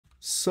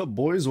Sup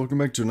boys, welcome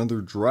back to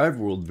another Drive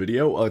World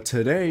video.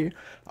 Today,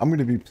 I'm going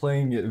to be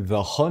playing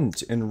The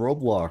Hunt in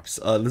Roblox.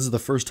 This is the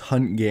first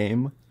Hunt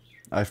game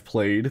I've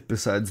played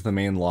besides the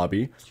main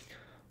lobby.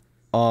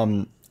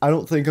 I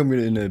don't think I'm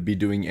going to be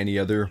doing any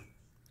other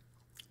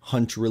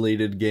Hunt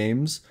related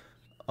games.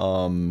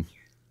 But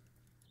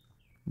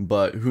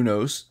who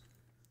knows?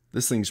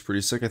 This thing's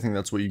pretty sick. I think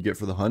that's what you get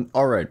for The Hunt.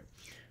 Alright,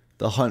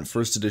 The Hunt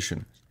First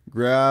Edition.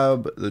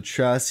 Grab the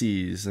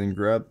chassis and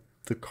grab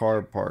the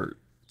car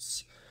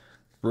parts.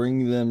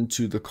 Bring them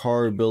to the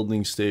car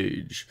building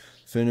stage.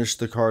 Finish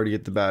the car to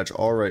get the badge.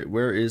 Alright,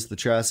 where is the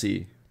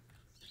chassis?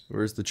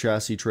 Where's the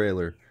chassis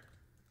trailer?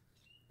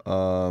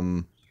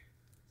 Does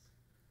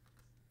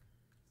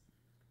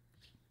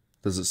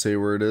it say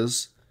where it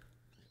is?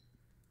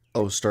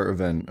 Oh, start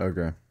event.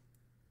 Okay.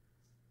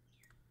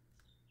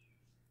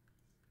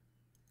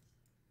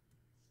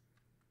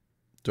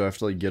 Do I have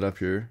to, like, get up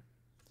here?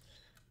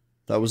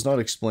 That was not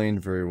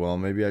explained very well.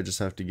 Maybe I just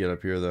have to get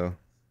up here, though.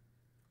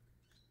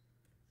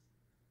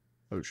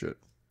 Oh, shit.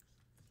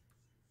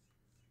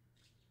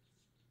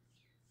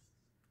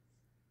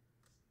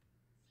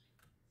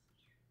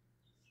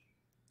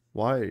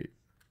 Why?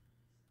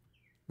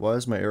 Why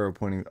is my arrow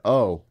pointing?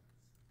 Oh.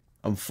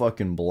 I'm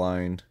fucking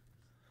blind.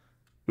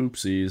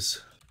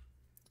 Oopsies.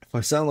 If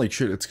I sound like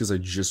shit, it's because I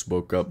just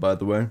woke up, by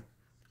the way.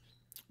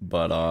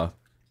 But,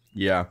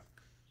 yeah.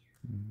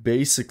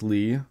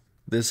 Basically,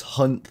 this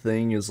hunt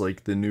thing is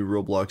like the new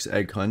Roblox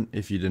egg hunt,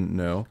 if you didn't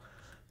know.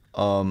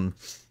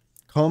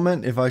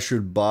 Comment if I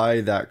should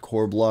buy that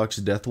Core Blocks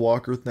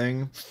Deathwalker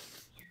thing.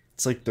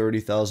 It's like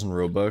 30,000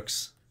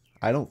 Robux.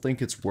 I don't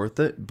think it's worth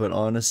it, but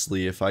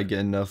honestly, if I get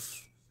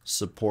enough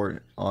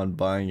support on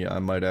buying it, I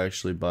might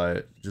actually buy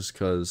it just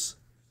cause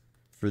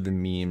for the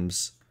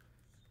memes.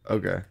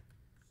 Okay.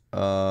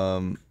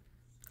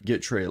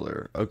 Get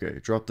trailer. Okay,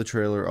 drop the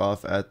trailer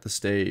off at the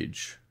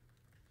stage.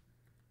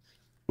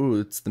 Ooh,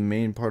 it's the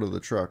main part of the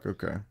truck.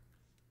 Okay.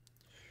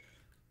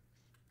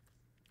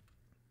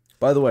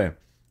 By the way,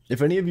 if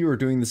any of you are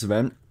doing this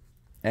event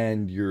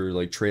and your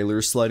like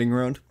trailer sliding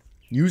around,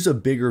 use a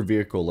bigger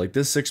vehicle. Like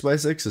this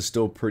 6x6 is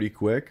still pretty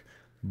quick,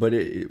 but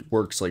it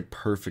works like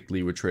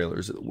perfectly with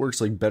trailers. It works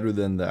like better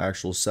than the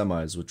actual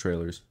semis with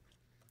trailers.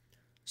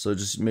 So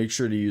just make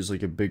sure to use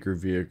like a bigger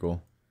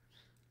vehicle.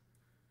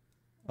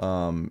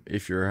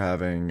 If you're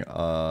having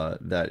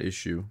that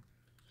issue.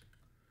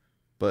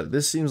 But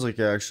this seems like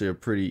actually a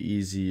pretty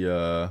easy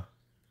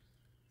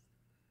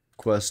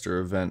quest or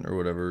event or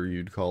whatever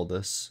you'd call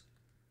this.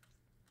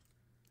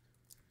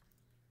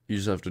 You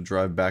just have to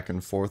drive back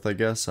and forth, I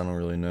guess. I don't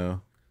really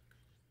know.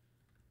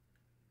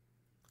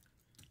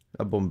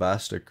 A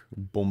bombastic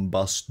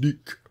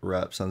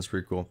rap sounds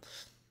pretty cool.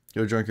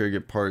 Go junkyard,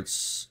 get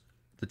parts.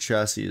 The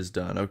chassis is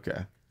done.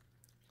 Okay.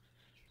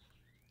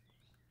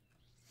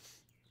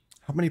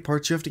 How many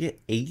parts you have to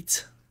get?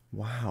 8?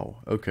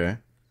 Wow. Okay.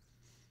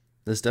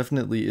 This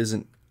definitely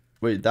isn't...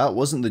 Wait, that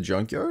wasn't the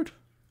junkyard?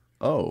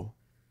 Oh.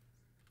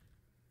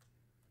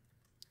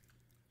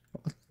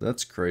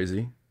 That's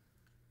crazy.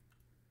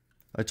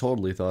 I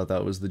totally thought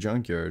that was the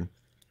junkyard.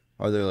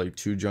 Are there like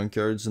 2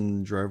 junkyards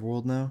in Drive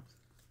World now?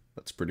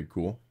 That's pretty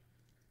cool.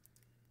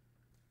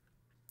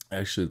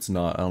 Actually, it's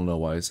not. I don't know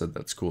why I said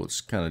that's cool.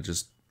 It's kind of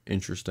just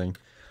interesting.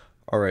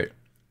 Alright.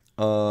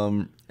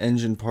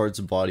 Engine parts,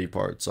 body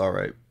parts.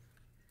 Alright.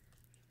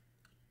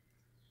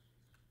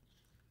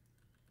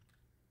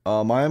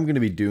 I am going to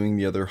be doing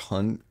the other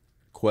hunt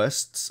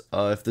quests.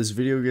 If this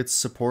video gets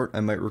support, I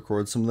might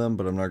record some of them,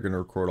 but I'm not going to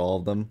record all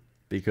of them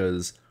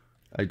because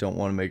I don't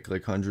want to make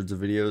like hundreds of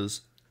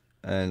videos.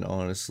 And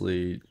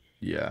honestly,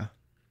 yeah.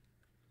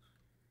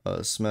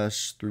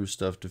 Smash through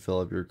stuff to fill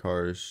up your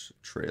car's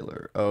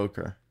trailer. Oh,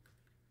 okay.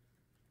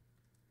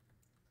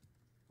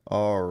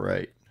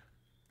 Alright.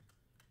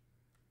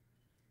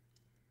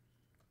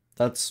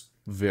 That's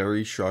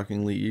very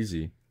shockingly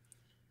easy.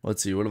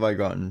 Let's see, what have I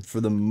gotten?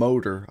 For the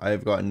motor, I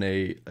have gotten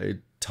a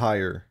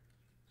tire,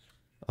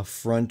 a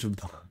front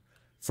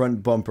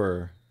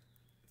bumper,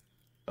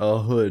 a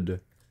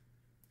hood,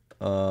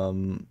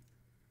 2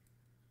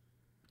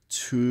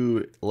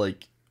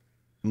 like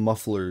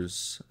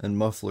mufflers and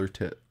muffler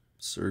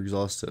tips or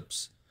exhaust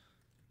tips.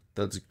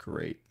 That's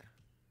great.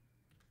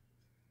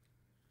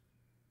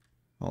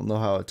 I don't know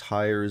how a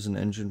tire is an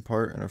engine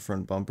part and a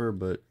front bumper,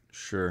 but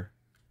sure.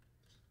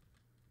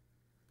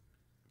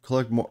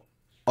 Collect more.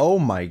 Oh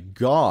my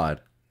god.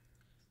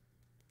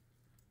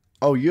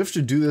 Oh, you have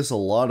to do this a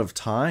lot of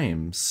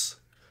times.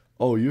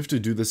 Oh, you have to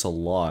do this a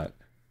lot.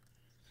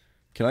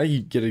 Can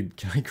I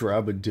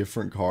grab a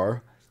different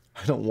car?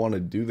 I don't want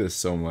to do this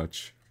so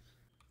much.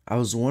 I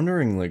was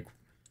wondering like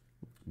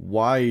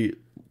why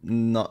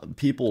not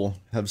people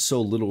have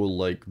so little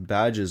like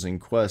badges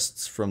and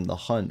quests from the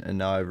hunt, and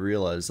now I've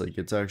realized like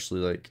it's actually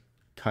like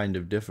kind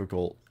of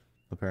difficult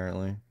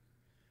apparently.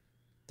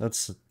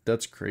 That's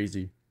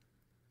crazy.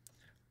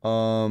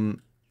 Oh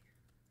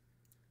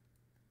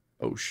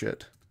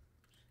shit.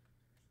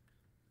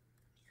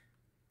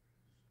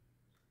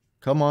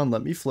 Come on,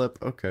 let me flip.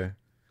 Okay.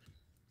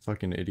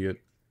 Fucking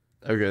idiot.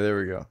 Okay, there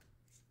we go.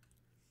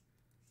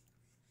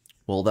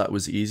 Well, that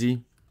was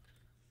easy.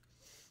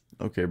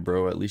 Okay,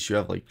 bro, at least you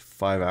have like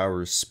 5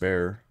 hours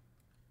spare.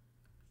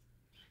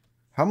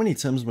 How many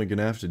times am I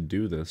gonna have to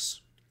do this?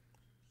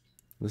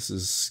 This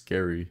is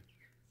scary.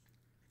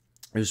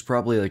 There's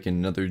probably like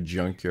another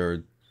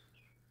junkyard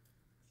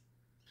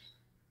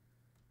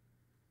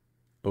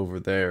over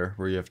there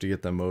where you have to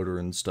get the motor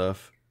and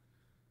stuff.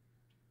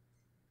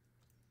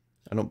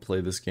 I don't play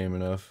this game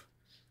enough.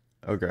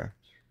 Okay.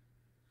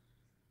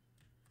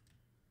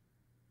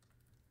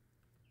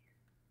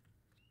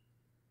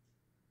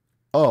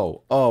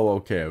 Oh,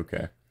 okay,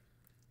 okay.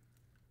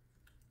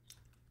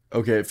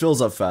 Okay, it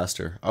fills up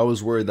faster. I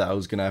was worried that I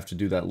was gonna have to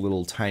do that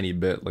little tiny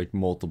bit like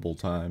multiple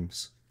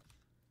times.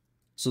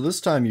 So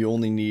this time you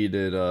only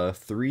needed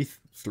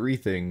three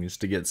things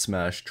to get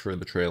smashed for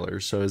the trailer.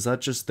 So is that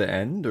just the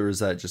end, or is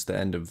that just the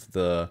end of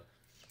the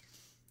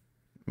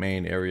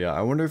main area?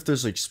 I wonder if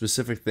there's like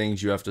specific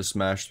things you have to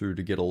smash through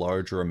to get a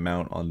larger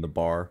amount on the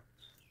bar,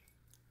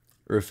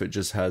 or if it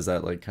just has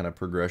that like kind of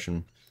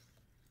progression.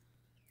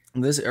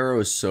 This arrow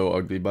is so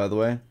ugly, by the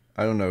way.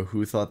 I don't know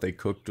who thought they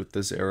cooked with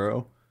this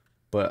arrow,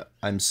 but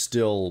I'm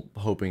still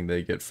hoping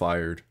they get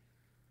fired.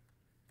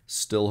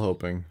 Still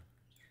hoping.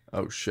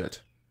 Oh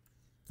shit.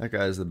 That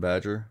guy is the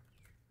badger.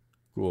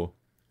 Cool.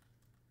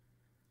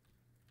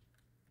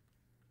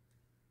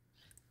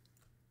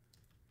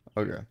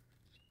 Okay.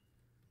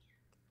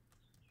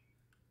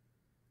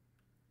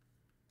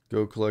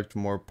 Go collect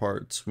more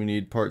parts. We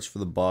need parts for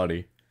the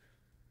body.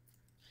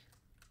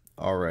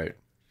 Alright.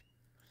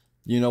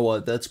 You know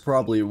what? That's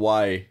probably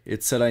why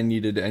it said I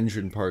needed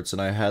engine parts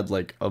and I had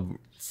like a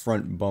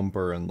front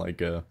bumper and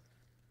like a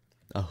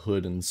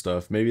hood and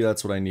stuff. Maybe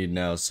that's what I need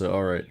now. So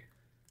alright.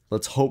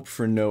 Let's hope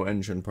for no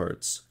engine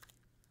parts.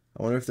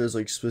 I wonder if there's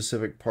like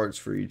specific parts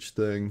for each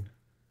thing.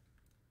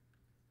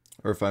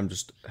 Or if I'm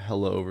just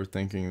hella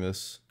overthinking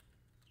this.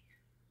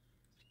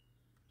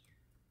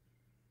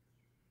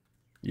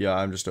 Yeah,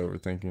 I'm just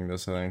overthinking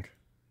this, I think.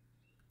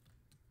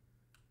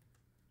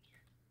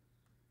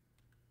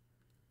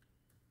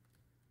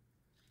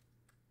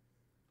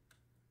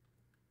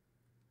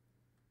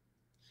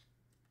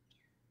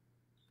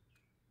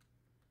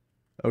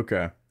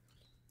 Okay.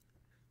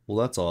 Well,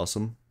 that's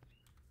awesome.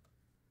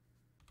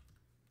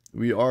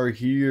 We are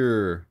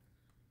here.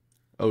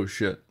 Oh,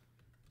 shit.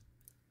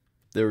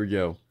 There we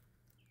go.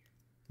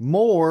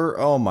 More?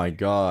 Oh my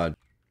god.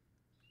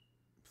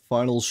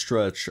 Final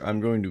stretch. I'm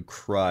going to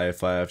cry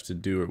if I have to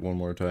do it one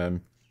more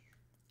time.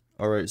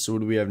 Alright, so what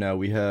do we have now?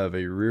 We have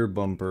a rear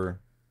bumper,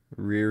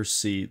 rear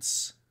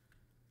seats,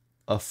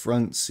 a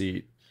front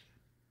seat.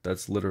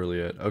 That's literally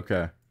it.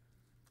 Okay.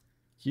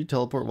 Can you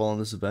teleport while in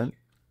this event?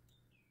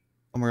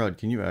 Oh my god,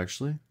 can you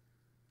actually?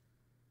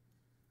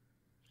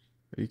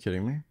 Are you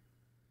kidding me?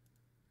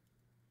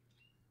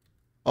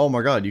 Oh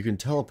my god, you can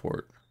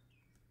teleport.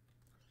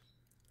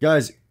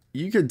 Guys,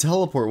 you can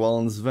teleport while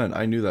in this event.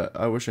 I knew that.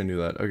 I wish I knew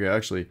that. Okay,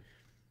 actually.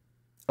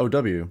 Oh,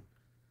 W.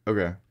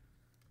 Okay.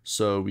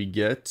 So we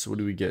get... What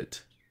do we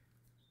get?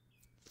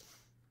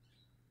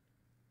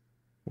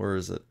 Where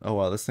is it? Oh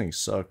wow, this thing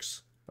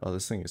sucks. Oh,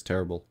 this thing is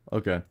terrible.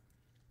 Okay.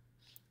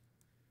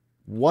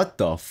 What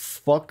the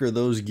fuck are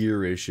those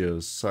gear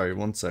ratios? Sorry,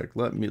 one sec.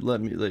 Let me,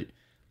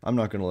 I'm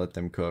not gonna let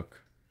them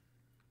cook.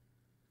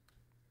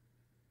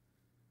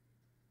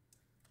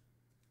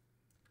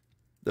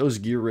 Those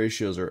gear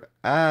ratios are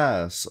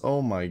ass.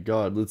 Oh my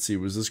god. Let's see.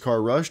 Was this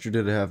car rushed or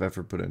did it have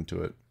effort put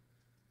into it?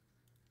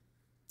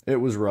 It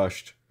was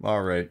rushed.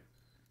 Alright.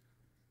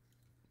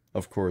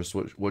 Of course.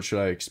 What should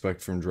I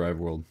expect from Drive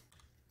World?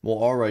 Well,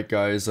 alright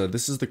guys.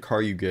 This is the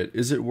car you get.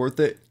 Is it worth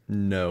it?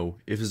 No.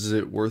 Is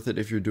it worth it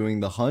if you're doing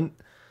the hunt?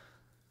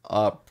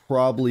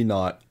 Probably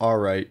not.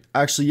 Alright.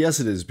 Actually, yes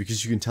it is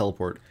because you can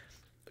teleport.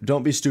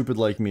 Don't be stupid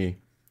like me.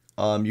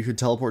 You can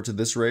teleport to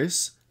this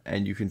race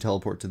and you can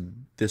teleport to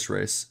this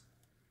race.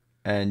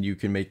 And you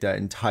can make that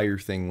entire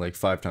thing like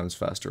 5 times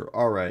faster.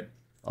 Alright.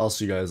 I'll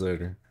see you guys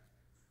later.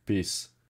 Peace.